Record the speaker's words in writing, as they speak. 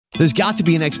There's got to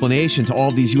be an explanation to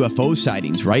all these UFO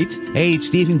sightings, right? Hey, it's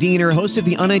Stephen Diener, host of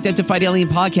the Unidentified Alien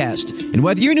Podcast. And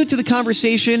whether you're new to the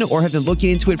conversation or have been looking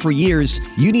into it for years,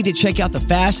 you need to check out the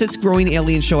fastest growing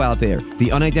alien show out there,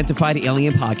 the Unidentified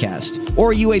Alien Podcast,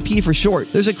 or UAP for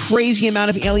short. There's a crazy amount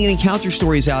of alien encounter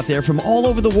stories out there from all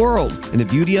over the world. And the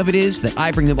beauty of it is that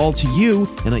I bring them all to you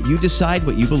and let you decide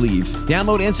what you believe.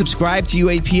 Download and subscribe to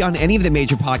UAP on any of the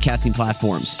major podcasting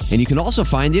platforms. And you can also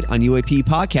find it on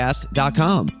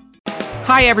UAPpodcast.com.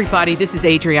 Hi, everybody. This is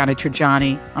Adriana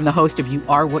Trajani. I'm the host of You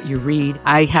Are What You Read.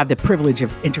 I have the privilege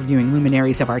of interviewing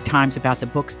luminaries of our times about the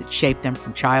books that shaped them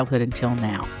from childhood until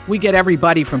now. We get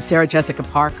everybody from Sarah Jessica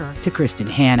Parker to Kristen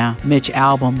Hanna, Mitch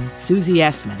Albom, Susie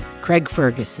Essman, Craig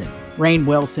Ferguson, Rainn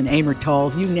Wilson, Amor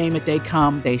Tolls, you name it, they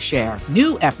come, they share.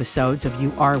 New episodes of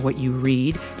You Are What You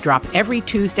Read drop every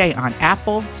Tuesday on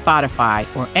Apple,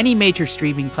 Spotify, or any major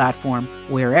streaming platform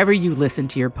wherever you listen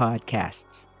to your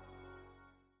podcasts.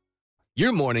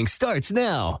 Your morning starts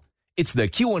now. It's the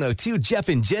Q102 Jeff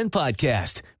and Jen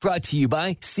podcast brought to you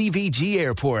by CVG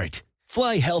Airport.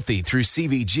 Fly healthy through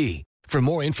CVG. For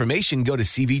more information, go to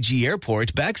CVG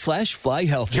Airport /fly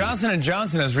healthy. Johnson &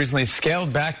 Johnson has recently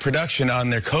scaled back production on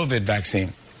their COVID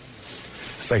vaccine.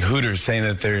 It's like Hooters saying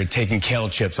that they're taking kale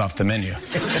chips off the menu.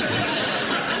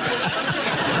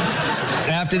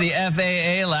 After the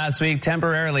FAA last week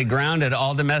temporarily grounded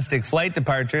all domestic flight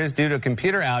departures due to a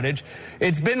computer outage,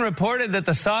 it's been reported that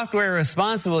the software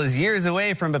responsible is years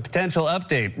away from a potential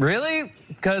update. Really?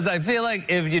 Because I feel like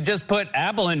if you just put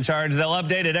Apple in charge, they'll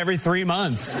update it every 3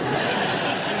 months. Hey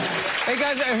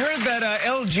guys, I heard that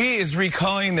LG is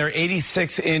recalling their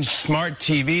 86-inch smart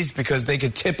TVs because they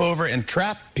could tip over and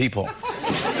trap people.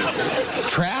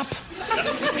 Trap?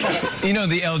 You know,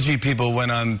 the LG people went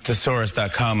on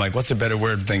thesaurus.com like, what's a better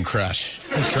word than crush?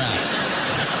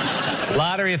 Trap.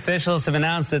 Lottery officials have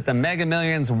announced that the Mega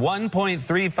Millions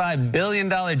 $1.35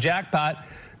 billion jackpot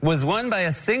was won by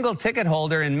a single ticket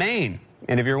holder in Maine.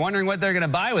 And if you're wondering what they're going to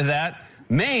buy with that,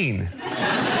 Maine.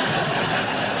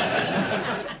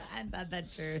 I'm not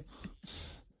that true.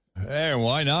 Hey,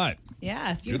 why not?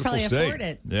 Yeah, you Beautiful could probably state. afford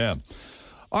it. Yeah.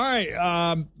 All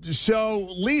right. So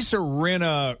Lisa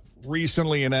Rinna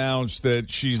recently announced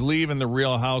that she's leaving the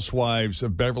Real Housewives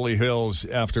of Beverly Hills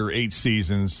after 8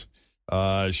 seasons.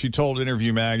 She told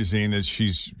Interview Magazine that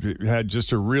she's had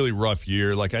just a really rough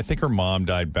year. Like, I think her mom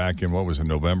died back in,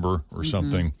 November or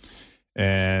something.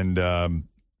 And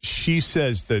she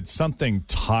says that something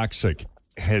toxic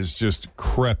has just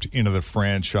crept into the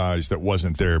franchise that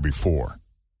wasn't there before.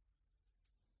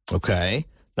 Okay.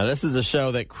 Now, this is a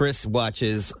show that Chris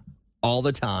watches all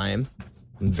the time.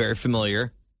 I'm very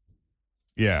familiar.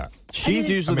 Yeah. She's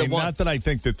usually the one. Not that I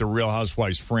think that the Real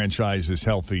Housewives franchise is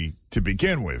healthy to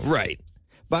begin with. Right.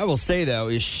 But I will say, though,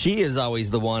 is she is always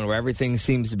the one where everything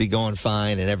seems to be going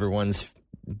fine and everyone's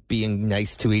being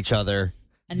nice to each other.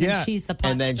 And then she's the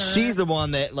pot And then stirrer. she's the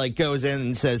one that, like, goes in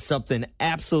and says something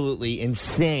absolutely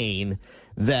insane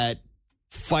that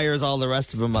fires all the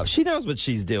rest of them up. She knows what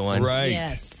she's doing. Right.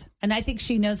 Yes. And I think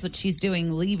she knows what she's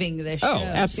doing leaving the show. Oh,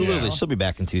 absolutely. too. She'll be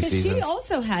back in 2 'Cause seasons. she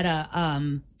also had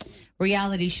a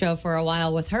reality show for a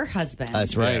while with her husband.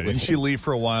 That's right. Yeah, didn't she leave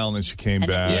for a while and then she came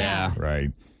And then- back? yeah.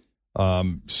 Right.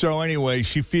 So anyway,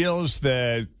 she feels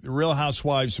that the Real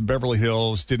Housewives of Beverly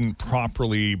Hills didn't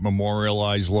properly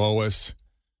memorialize Lois,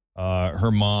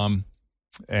 her mom,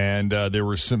 and there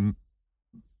was some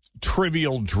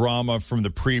trivial drama from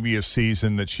the previous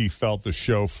season that she felt the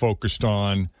show focused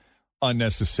on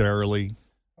unnecessarily.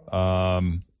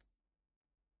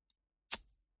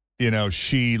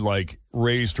 She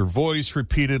raised her voice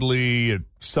repeatedly at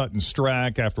Sutton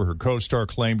Strack after her co-star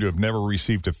claimed to have never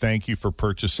received a thank you for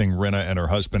purchasing Rinna and her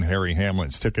husband Harry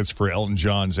Hamlin's tickets for Elton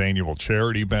John's annual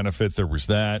charity benefit. There was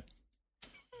that.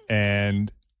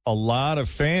 And a lot of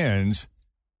fans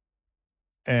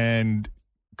and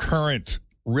current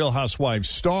Real Housewives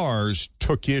stars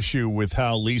took issue with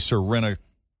how Lisa Rinna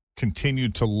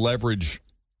continued to leverage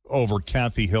over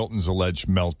Kathy Hilton's alleged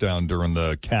meltdown during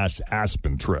the Cass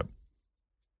Aspen trip.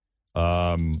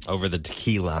 Over the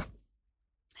tequila.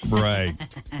 Right.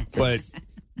 But,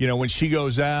 when she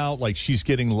goes out, she's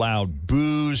getting loud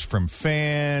boos from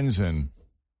fans and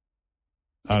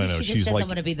I don't know. She just She's doesn't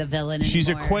want to be the villain she's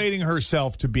anymore. equating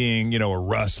herself to being, a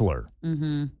wrestler.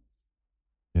 Mm-hmm.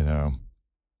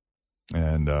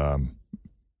 And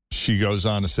she goes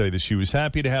on to say that she was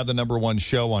happy to have the #1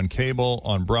 show on cable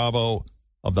on Bravo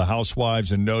of the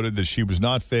Housewives and noted that she was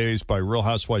not fazed by Real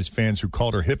Housewives fans who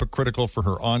called her hypocritical for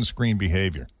her on-screen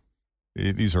behavior.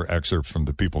 These are excerpts from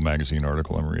the People magazine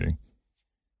article I'm reading.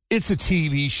 It's a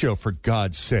TV show, for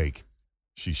God's sake.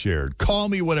 she shared. Call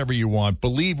me whatever you want.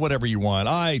 Believe whatever you want.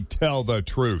 I tell the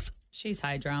truth. She's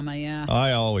high drama, yeah.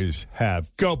 I always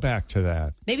have. Go back to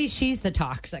that. Maybe she's the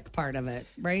toxic part of it,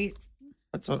 right?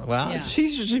 That's what. Well, Yeah.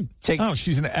 she takes. Oh,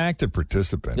 she's an active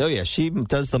participant. Oh yeah, she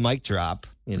does the mic drop.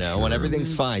 You know, when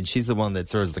everything's fine, she's the one that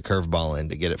throws the curveball in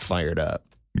to get it fired up.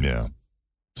 Yeah.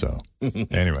 So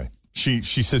anyway, she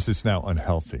says it's now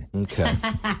unhealthy. Okay.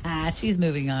 She's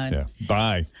moving on. Yeah.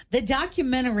 Bye. The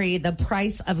documentary, The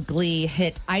Price of Glee,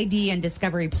 hit ID and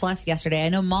Discovery Plus yesterday. I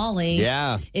know Molly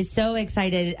is so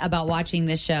excited about watching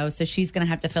this show, so she's going to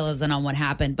have to fill us in on what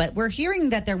happened. But we're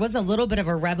hearing that there was a little bit of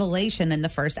a revelation in the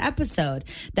first episode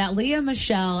that Leah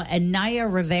Michele and Naya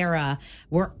Rivera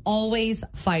were always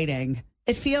fighting.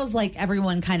 It feels like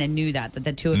everyone kind of knew that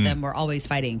the two of them were always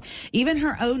fighting. Even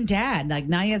her own dad, like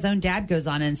Naya's own dad, goes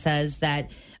on and says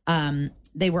that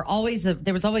there was always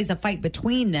a fight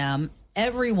between them.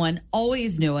 Everyone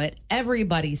always knew it.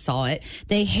 Everybody saw it.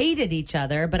 They hated each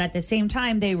other, but at the same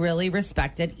time, they really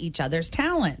respected each other's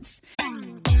talents.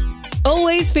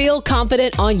 Always feel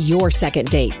confident on your second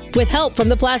date. With help from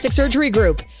the Plastic Surgery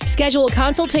Group. Schedule a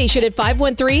consultation at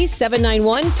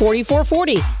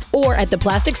 513-791-4440 or at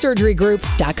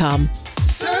theplasticsurgerygroup.com.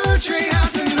 Surgery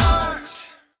has an art.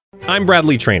 I'm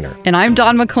Bradley Trainer. And I'm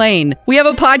Don McClain. We have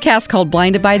a podcast called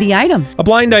Blinded by the Item. A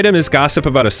blind item is gossip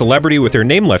about a celebrity with their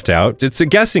name left out. It's a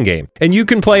guessing game, and you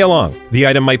can play along. The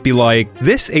item might be like,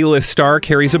 this A-list star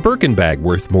carries a Birkin bag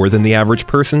worth more than the average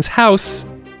person's house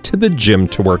to the gym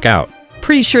to work out.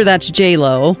 Pretty sure that's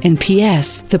J-Lo. And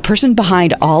P.S. the person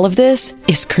behind all of this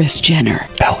is Kris Jenner,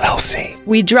 LLC.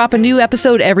 We drop a new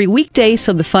episode every weekday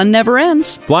so the fun never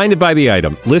ends. Blinded by the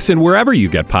Item. Listen wherever you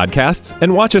get podcasts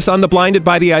and watch us on the Blinded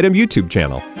by the Item YouTube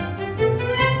channel.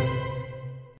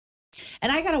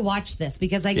 And I got to watch this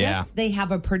because I guess they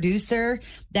have a producer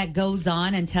that goes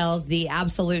on and tells the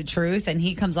absolute truth. And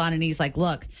he comes on and he's like,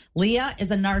 look, Leah is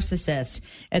a narcissist.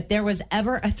 If there was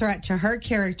ever a threat to her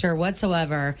character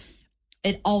whatsoever,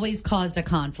 it always caused a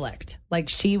conflict. Like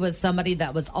she was somebody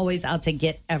that was always out to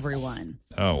get everyone.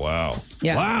 Oh, wow.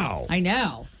 Yeah. Wow. I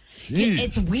know.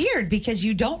 It's weird because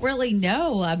you don't really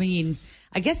know. I mean,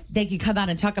 I guess they could come out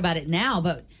and talk about it now,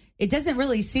 but it doesn't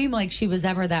really seem like she was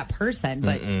ever that person.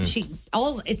 But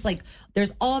it's like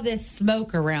there's all this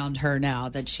smoke around her now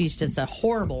that she's just a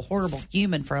horrible, horrible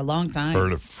human for a long time.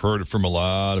 Heard it from a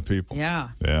lot of people. Yeah.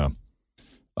 Yeah.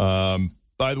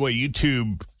 By the way,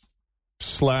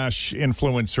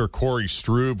 YouTube/influencer Corey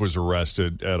Struve was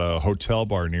arrested at a hotel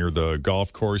bar near the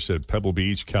golf course at Pebble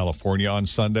Beach, California on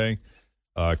Sunday.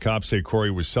 Cops say Corey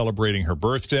was celebrating her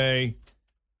birthday,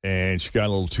 and she got a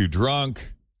little too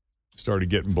drunk, started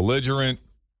getting belligerent.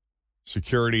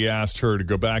 Security asked her to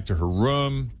go back to her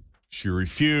room. She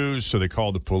refused, so they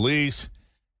called the police.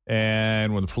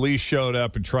 And when the police showed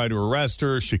up and tried to arrest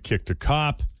her, she kicked a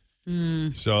cop.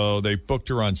 So they booked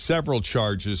her on several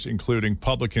charges, including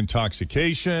public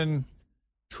intoxication,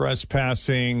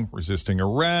 trespassing, resisting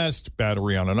arrest,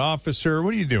 battery on an officer.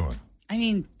 What are you doing? I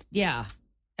mean, yeah.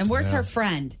 And where's her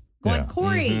friend? Going,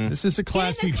 Corey. This is a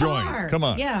classy joint. Come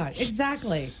on. Yeah,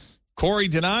 exactly. Corey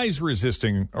denies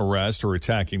resisting arrest or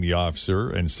attacking the officer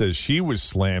and says she was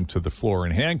slammed to the floor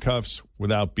in handcuffs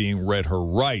without being read her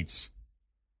rights.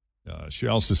 She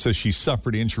also says she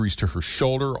suffered injuries to her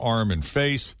shoulder, arm, and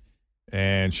face,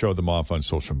 and showed them off on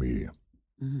social media.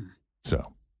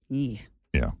 So,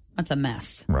 yeah. That's a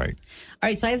mess. Right. All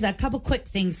right, so I have a couple quick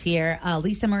things here.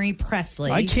 Lisa Marie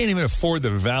Presley. I can't even afford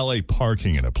the valet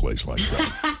parking in a place like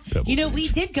that. You know, we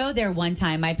did go there one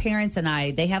time. My parents and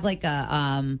I, they have like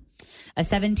a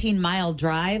 17-mile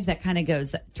drive that kind of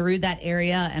goes through that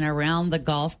area and around the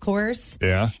golf course.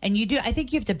 Yeah. And I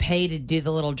think you have to pay to do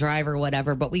the little drive or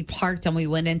whatever, but we parked and we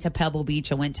went into Pebble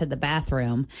Beach and went to the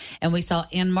bathroom and we saw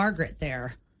Anne Margaret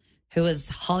there, who is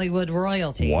Hollywood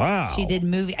royalty. Wow. She did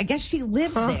movie. I guess she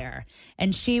lives there.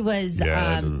 And she was... Yeah,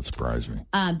 that doesn't surprise me.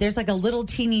 There's like a little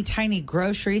teeny tiny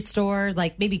grocery store,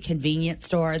 like maybe convenience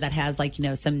store that has like,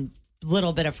 some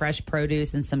little bit of fresh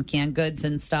produce and some canned goods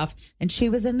and stuff. And she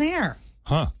was in there.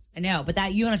 Huh. I know,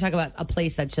 but you want to talk about a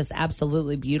place that's just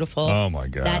absolutely beautiful. Oh, my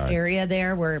God. That area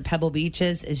there where Pebble Beach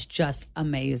is just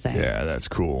amazing. Yeah, that's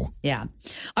cool. Yeah.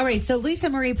 All right. So Lisa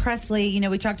Marie Presley,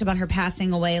 we talked about her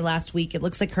passing away last week. It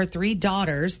looks like her 3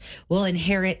 daughters will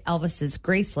inherit Elvis's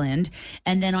Graceland.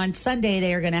 And then on Sunday,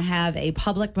 they are going to have a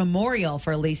public memorial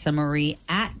for Lisa Marie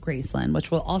at Graceland,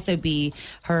 which will also be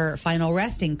her final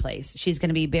resting place. She's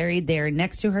going to be buried there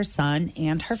next to her son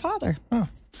and her father. Huh.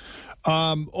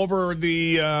 Over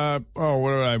the, what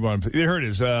did I want? Here it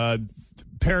is.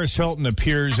 Paris Hilton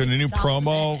appears in a new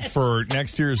promo for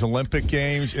next year's Olympic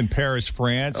Games in Paris,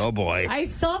 France. Oh, boy. I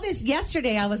saw this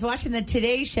yesterday. I was watching the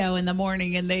Today Show in the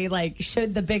morning, and they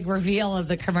showed the big reveal of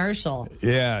the commercial.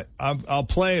 Yeah, I'll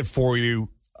play it for you.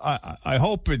 I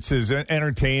hope it's as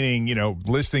entertaining,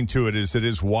 listening to it as it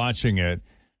is watching it.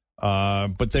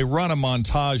 But they run a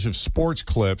montage of sports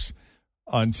clips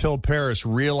until Paris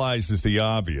realizes the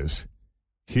obvious.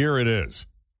 Here it is.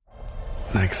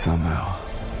 Like somehow,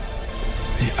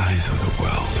 the eyes of the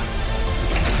world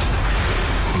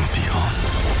will be on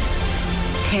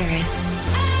Paris.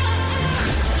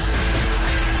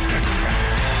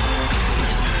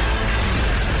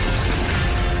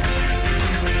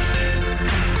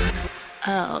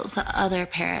 Oh, the other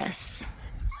Paris.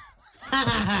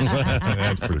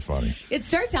 That's pretty funny. It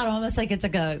starts out almost like it's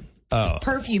like a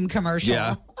perfume commercial.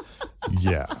 Yeah.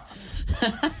 Yeah.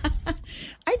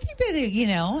 I think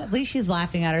that, at least she's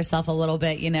laughing at herself a little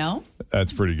bit,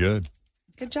 That's pretty good.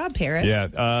 Good job, Paris. Yeah.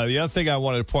 The other thing I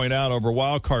wanted to point out over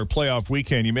Wild Card Playoff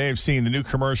Weekend, you may have seen the new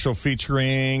commercial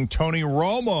featuring Tony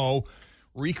Romo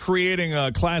recreating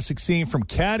a classic scene from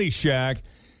Caddyshack.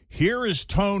 Here is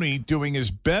Tony doing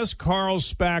his best Carl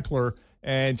Spackler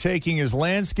and taking his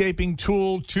landscaping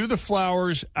tool to the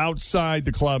flowers outside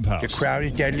the clubhouse. The crowd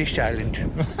is deadly silent.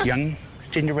 Young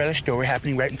Cinderella story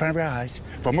happening right in front of our eyes.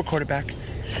 Former quarterback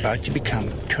about to become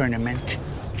tournament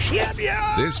champion.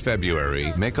 This February,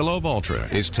 Michelob Ultra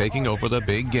is taking over the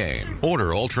big game.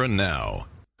 Order Ultra now.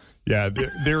 Yeah,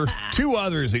 there are two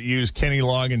others that use Kenny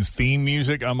Loggins' theme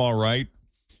music. I'm all right.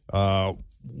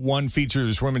 One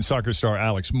features women's soccer star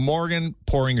Alex Morgan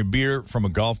pouring a beer from a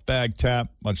golf bag tap,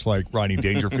 much like Rodney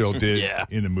Dangerfield did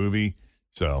in the movie.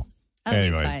 So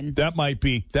anyway, that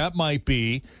might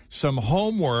be some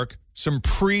homework, some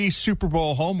pre-Super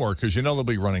Bowl homework, because they'll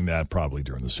be running that probably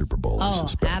during the Super Bowl. Oh,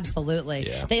 absolutely.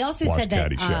 Yeah. They also said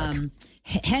that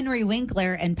Henry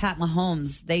Winkler and Pat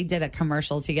Mahomes, they did a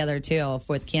commercial together too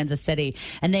with Kansas City,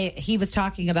 and he was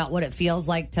talking about what it feels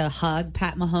like to hug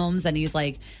Pat Mahomes, and he's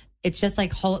like, it's just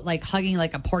like hugging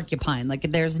like a porcupine. Like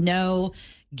there's no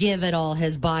give at all.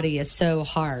 His body is so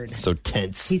hard. So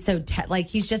tense. He's so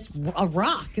he's just a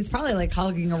rock. It's probably like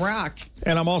hugging a rock.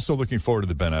 And I'm also looking forward to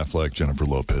the Ben Affleck, Jennifer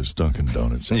Lopez, Dunkin'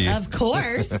 Donuts. Of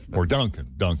course. Or Dunkin'.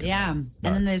 Yeah. And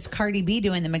then there's Cardi B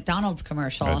doing the McDonald's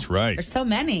commercial. That's right. There's so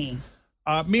many.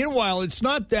 Meanwhile, it's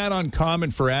not that uncommon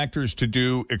for actors to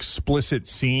do explicit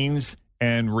scenes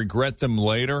and regret them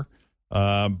later.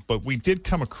 But we did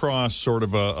come across sort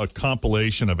of a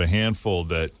compilation of a handful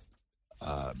that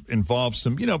involves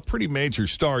some, pretty major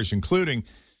stars, including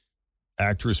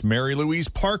actress Mary Louise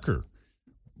Parker.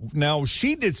 Now,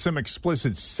 she did some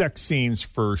explicit sex scenes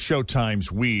for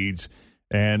Showtime's Weeds,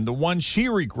 and the one she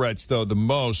regrets, though, the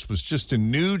most was just a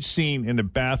nude scene in a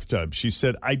bathtub. She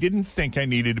said, I didn't think I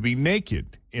needed to be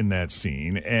naked in that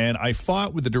scene, and I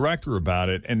fought with the director about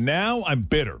it, and now I'm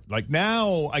bitter. Like,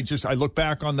 now I look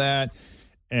back on that,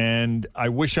 and I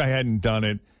wish I hadn't done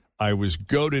it. I was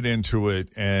goaded into it,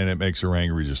 and it makes her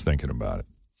angry just thinking about it.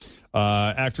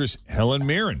 Actress Helen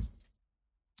Mirren.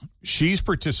 She's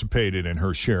participated in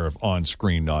her share of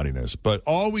on-screen naughtiness, but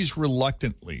always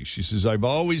reluctantly. She says, I've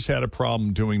always had a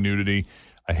problem doing nudity.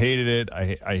 I hated it.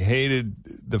 I hated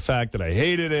the fact that I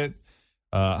hated it.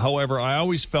 However, I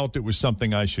always felt it was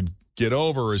something I should get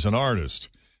over as an artist.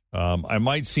 I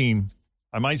might seem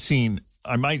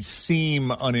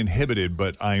uninhibited,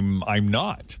 but I'm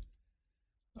not.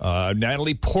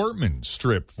 Natalie Portman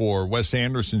stripped for Wes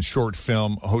Anderson's short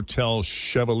film Hotel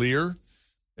Chevalier.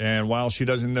 And while she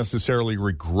doesn't necessarily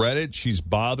regret it, she's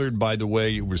bothered by the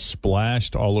way it was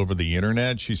splashed all over the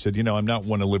internet. She said, I'm not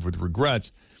one to live with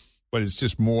regrets, but it's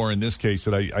just more in this case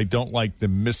that I don't like the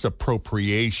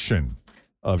misappropriation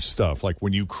of stuff. Like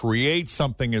when you create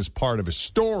something as part of a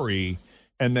story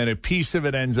and then a piece of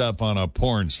it ends up on a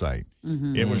porn site.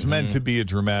 Mm-hmm. It was meant to be a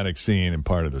dramatic scene and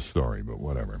part of the story, but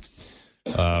whatever.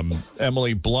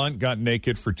 Emily Blunt got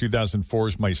naked for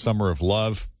 2004's My Summer of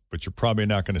Love, but you're probably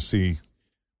not going to see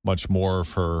much more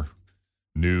of her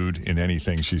nude in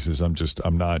anything. She says,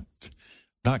 I'm not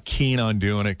keen on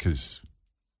doing it because,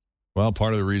 well,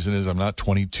 part of the reason is I'm not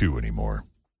 22 anymore.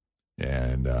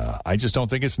 And I just don't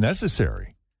think it's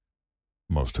necessary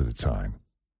most of the time.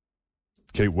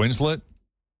 Kate Winslet.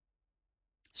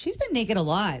 She's been naked a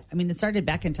lot. I mean, it started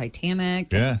back in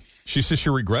Titanic. Yeah. She says she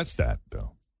regrets that,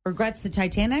 though. Regrets the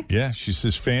Titanic? Yeah. She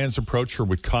says fans approach her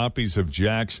with copies of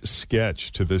Jack's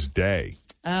sketch to this day.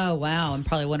 Oh, wow. And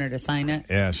probably want her to sign it.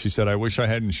 Yeah. She said, I wish I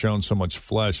hadn't shown so much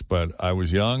flesh, but I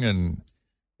was young and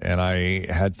I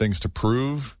had things to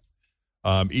prove.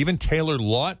 Even Taylor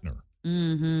Lautner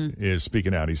is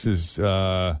speaking out. He says,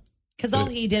 Because all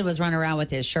he did was run around with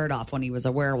his shirt off when he was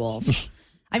a werewolf.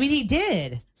 I mean, he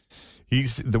did.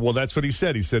 That's what he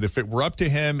said. He said if it were up to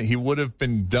him, he would have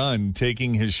been done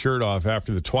taking his shirt off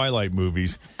after the Twilight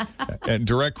movies. And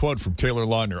direct quote from Taylor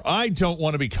Lautner, "I don't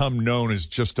want to become known as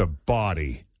just a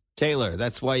body." Taylor,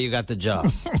 that's why you got the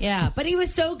job. Yeah, but he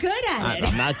was so good at it.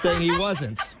 I'm not saying he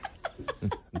wasn't.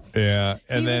 Yeah,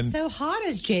 and he was so hot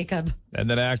as Jacob. And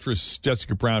then actress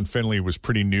Jessica Brown Findlay was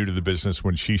pretty new to the business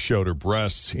when she showed her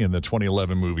breasts in the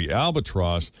 2011 movie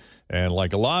Albatross. And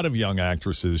like a lot of young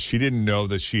actresses, she didn't know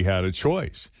that she had a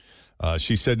choice.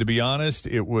 She said, to be honest,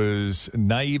 it was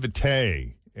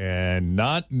naivete and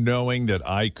not knowing that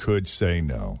I could say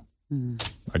no.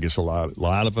 I guess a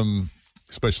lot of them,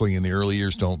 especially in the early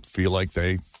years, don't feel like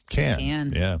they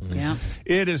can. Yeah.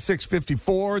 It is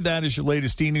 6:54. That is your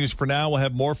latest E-News for now. We'll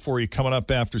have more for you coming up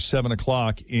after 7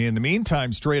 o'clock. In the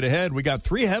meantime, straight ahead, we got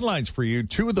 3 headlines for you.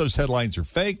 2 of those headlines are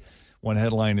fake. 1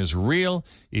 headline is real.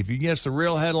 If you guess the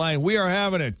real headline, we are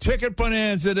having a ticket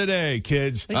bonanza today,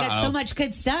 kids. We got so much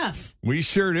good stuff. We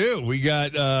sure do. We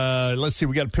got,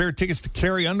 we got a pair of tickets to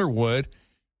Carrie Underwood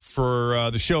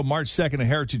for the show March 2nd at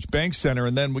Heritage Bank Center.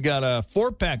 And then we got a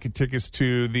 4-pack of tickets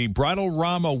to the Bridal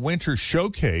Rama Winter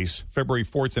Showcase, February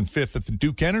 4th and 5th at the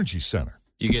Duke Energy Center.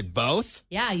 You get both?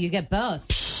 Yeah, you get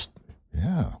both.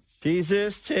 Yeah.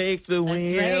 Jesus, take the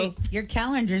wheel. That's right. Your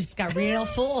calendar's got real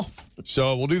full.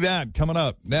 So we'll do that coming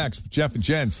up next. Jeff and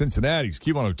Jen, Cincinnati's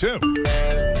Q102.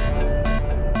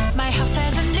 My house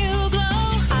has a new glow.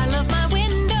 I love my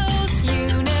windows.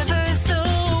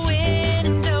 Universal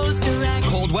Windows Direct.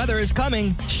 Cold weather is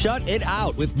coming. Shut it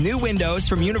out with new windows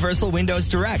from Universal Windows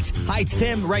Direct. Hi, it's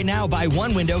Tim. Right now, buy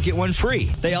 1 window, get 1 free.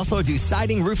 They also do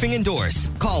siding, roofing, and doors.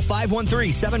 Call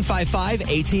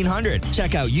 513-755-1800.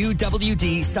 Check out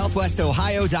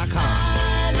uwdsouthwestohio.com.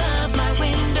 I love my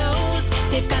windows.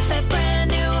 They've got that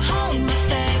brand new home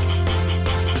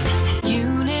effect.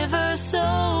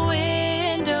 Universal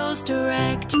Windows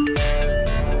Direct.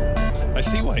 I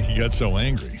see why he got so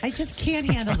angry. I just can't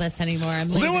handle this anymore. I'm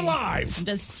doing live. I'm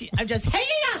just hanging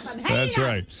up. I'm hanging That's up.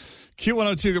 right.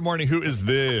 Q102, good morning. Who is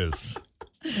this?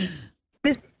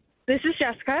 This is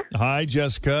Jessica. Hi,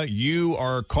 Jessica. You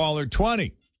are caller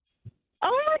 20.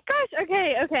 Oh my gosh.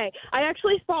 Okay. I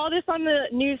actually saw this on the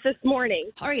news this morning.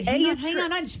 All right, hang on.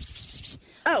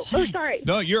 Oh, sorry.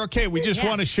 No, you're okay. We just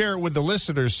want to share it with the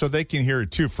listeners so they can hear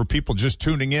it too for people just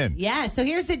tuning in. Yeah, so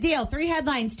here's the deal. 3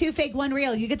 headlines, 2 fake, 1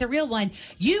 real. You get the real one.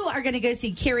 You are going to go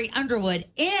see Carrie Underwood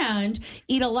and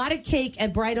eat a lot of cake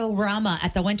at Bridal Rama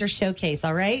at the Winter Showcase,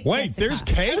 all right? Wait, Jessica. there's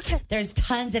cake? Okay. There's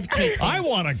tons of cake. I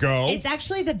want to go. It's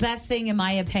actually the best thing, in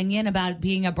my opinion, about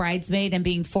being a bridesmaid and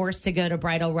being forced to go to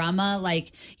Bridal Rama.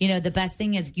 Like, the best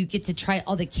thing is you get to try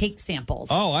all the cake samples.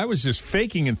 Oh, I was just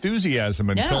faking enthusiasm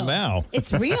until now.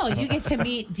 It's real. You get to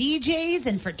meet DJs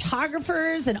and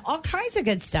photographers and all kinds of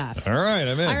good stuff. All right,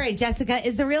 I'm in. All right, Jessica,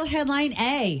 is the real headline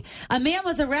A? A man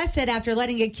was arrested after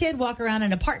letting a kid walk around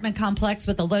an apartment complex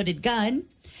with a loaded gun.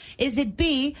 Is it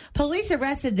B? Police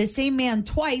arrested the same man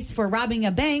twice for robbing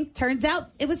a bank. Turns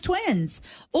out it was twins.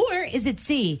 Or is it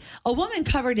C? A woman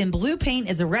covered in blue paint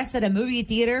is arrested at a movie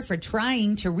theater for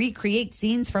trying to recreate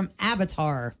scenes from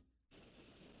Avatar.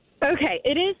 Okay,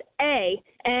 it is A,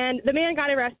 and the man got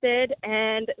arrested,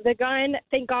 and the gun,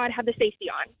 thank God, had the safety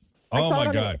on. Oh,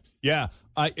 my God. Yeah.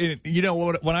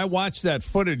 When I watch that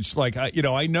footage,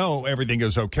 I know everything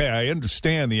is okay. I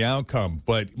understand the outcome,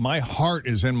 but my heart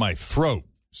is in my throat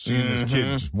seeing this kid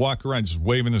just walk around, just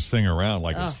waving this thing around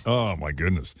like it's, oh, my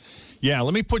goodness. Yeah,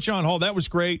 let me put you on hold. That was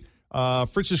great.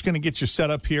 Fritz is going to get you set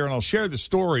up here, and I'll share the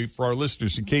story for our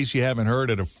listeners in case you haven't heard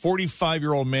it. A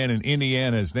 45-year-old man in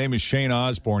Indiana, his name is Shane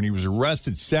Osborne. He was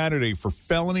arrested Saturday for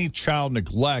felony child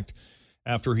neglect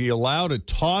after he allowed a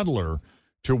toddler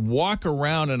to walk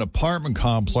around an apartment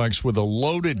complex with a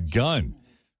loaded gun.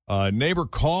 A neighbor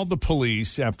called the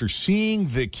police after seeing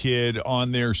the kid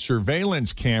on their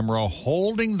surveillance camera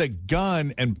holding the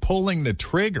gun and pulling the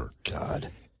trigger. God.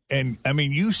 And, I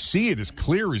mean, you see it as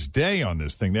clear as day on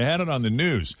this thing. They had it on the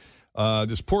news.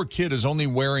 This poor kid is only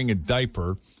wearing a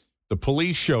diaper. The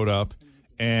police showed up,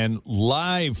 and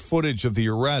live footage of the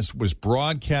arrest was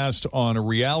broadcast on a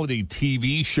reality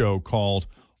TV show called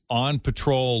On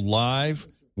Patrol Live,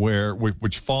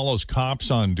 which follows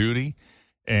cops on duty.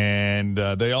 And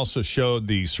they also showed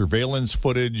the surveillance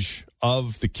footage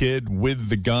of the kid with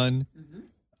the gun.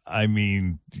 I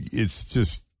mean, it's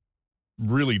just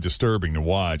really disturbing to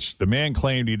watch. The man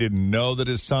claimed he didn't know that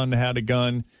his son had a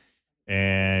gun,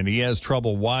 and he has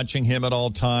trouble watching him at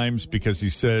all times because he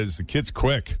says the kid's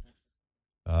quick.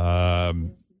 Yeah,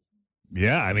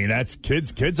 I mean, that's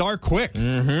kids are quick.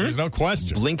 There's no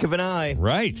question. Blink of an eye.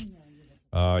 Right.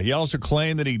 He also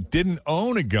claimed that he didn't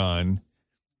own a gun,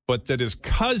 but that his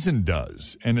cousin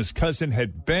does, and his cousin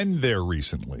had been there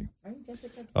recently.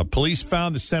 Police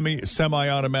found the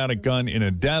semi-automatic gun in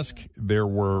a desk. There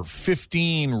were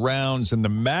 15 rounds in the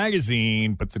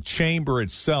magazine, but the chamber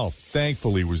itself,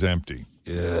 thankfully, was empty.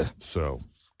 Yeah. So,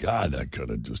 God, that could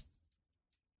have just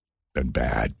been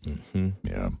bad. Mm-hmm.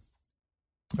 Yeah.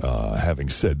 Having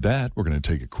said that, we're going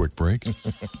to take a quick break.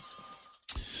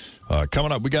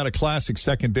 Coming up, we got a classic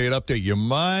second date update. You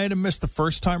might have missed the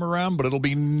first time around, but it'll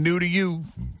be new to you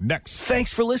next.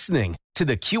 Thanks for listening to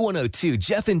the Q102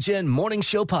 Jeff and Jen Morning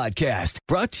Show podcast,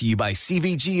 brought to you by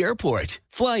CVG Airport.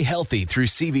 Fly healthy through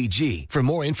CVG. For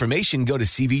more information, go to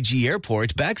CVG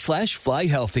Airport /fly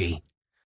healthy.